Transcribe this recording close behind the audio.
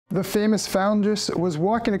The famous foundress was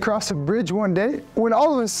walking across a bridge one day when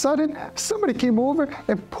all of a sudden somebody came over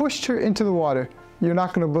and pushed her into the water. You're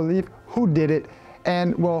not going to believe who did it.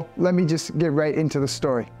 And well, let me just get right into the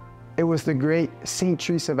story. It was the great Saint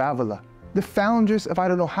Teresa of Ávila, the foundress of I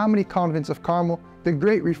don't know how many convents of Carmel, the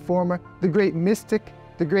great reformer, the great mystic,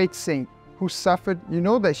 the great saint who suffered. You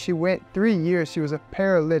know that she went 3 years, she was a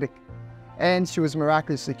paralytic, and she was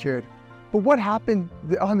miraculously cured. But what happened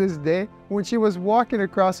on this day when she was walking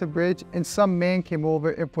across a bridge and some man came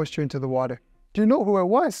over and pushed her into the water? Do you know who it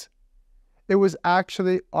was? It was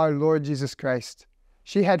actually our Lord Jesus Christ.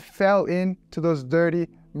 She had fell into those dirty,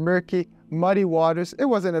 murky, muddy waters. It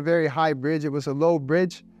wasn't a very high bridge, it was a low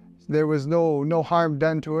bridge. There was no harm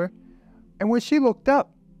done to her. And when she looked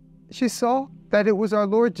up, she saw that it was our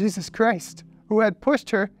Lord Jesus Christ who had pushed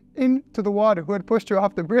her into the water, who had pushed her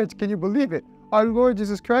off the bridge. Can you believe it? Our Lord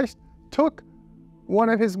Jesus Christ took one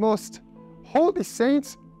of his most holy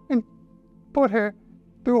saints and threw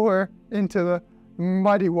her into the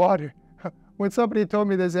muddy water. When somebody told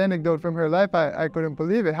me this anecdote from her life, I couldn't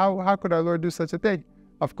believe it. How could our Lord do such a thing?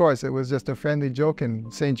 Of course, it was just a friendly joke,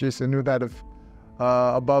 and Saint Teresa knew that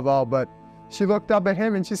above all. But she looked up at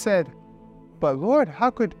him and she said, "But Lord,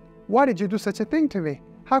 why did you do such a thing to me?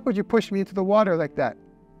 How could you push me into the water like that?"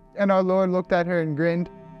 And our Lord looked at her and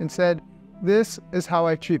grinned and said, "This is how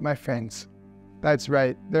I treat my friends." That's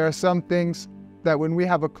right. There are some things that when we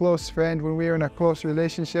have a close friend, when we are in a close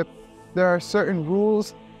relationship, there are certain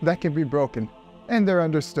rules that can be broken, and they're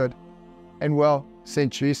understood. And well,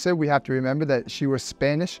 Saint Teresa, we have to remember that she was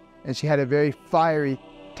Spanish, and she had a very fiery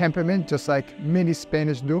temperament, just like many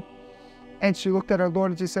Spanish do. And she looked at our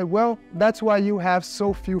Lord and she said, "Well, that's why you have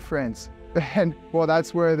so few friends." And well,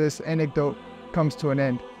 that's where this anecdote comes to an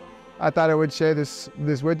end. I thought I would share this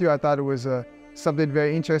with you. I thought it was something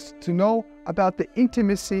very interesting to know about the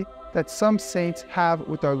intimacy that some saints have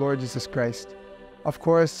with our Lord Jesus Christ. Of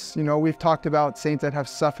course, you know, we've talked about saints that have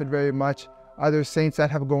suffered very much, other saints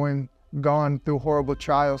that have gone through horrible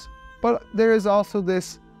trials. But there is also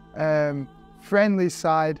this friendly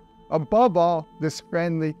side, above all, this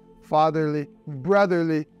friendly, fatherly,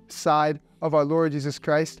 brotherly side of our Lord Jesus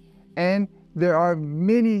Christ. And there are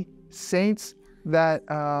many saints that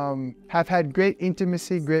have had great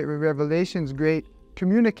intimacy, great revelations, great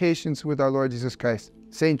communications with our Lord Jesus Christ.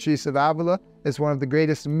 Saint Teresa of Ávila is one of the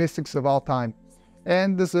greatest mystics of all time.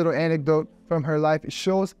 And this little anecdote from her life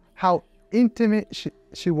shows how intimate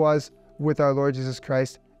she was with our Lord Jesus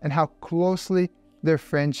Christ and how closely their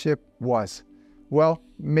friendship was. Well,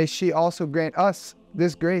 may she also grant us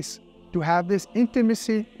this grace to have this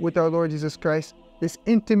intimacy with our Lord Jesus Christ, this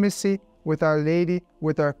intimacy with Our Lady,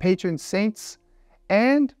 with our patron saints,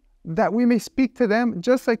 and that we may speak to them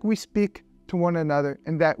just like we speak to one another,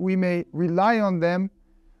 and that we may rely on them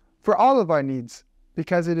for all of our needs,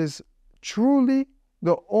 because it is truly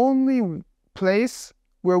the only place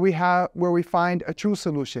where we find a true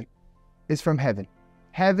solution is from heaven.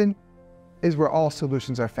 Heaven is where all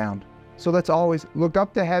solutions are found. So let's always look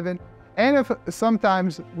up to heaven. And if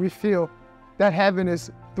sometimes we feel that heaven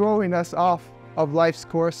is throwing us off of life's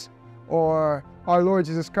course, or our Lord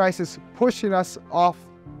Jesus Christ is pushing us off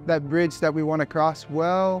that bridge that we want to cross,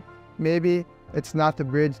 well, maybe it's not the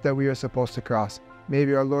bridge that we are supposed to cross.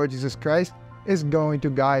 Maybe our Lord Jesus Christ is going to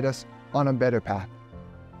guide us on a better path.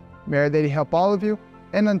 May Our Lady help all of you,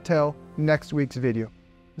 and until next week's video,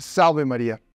 Salve Maria.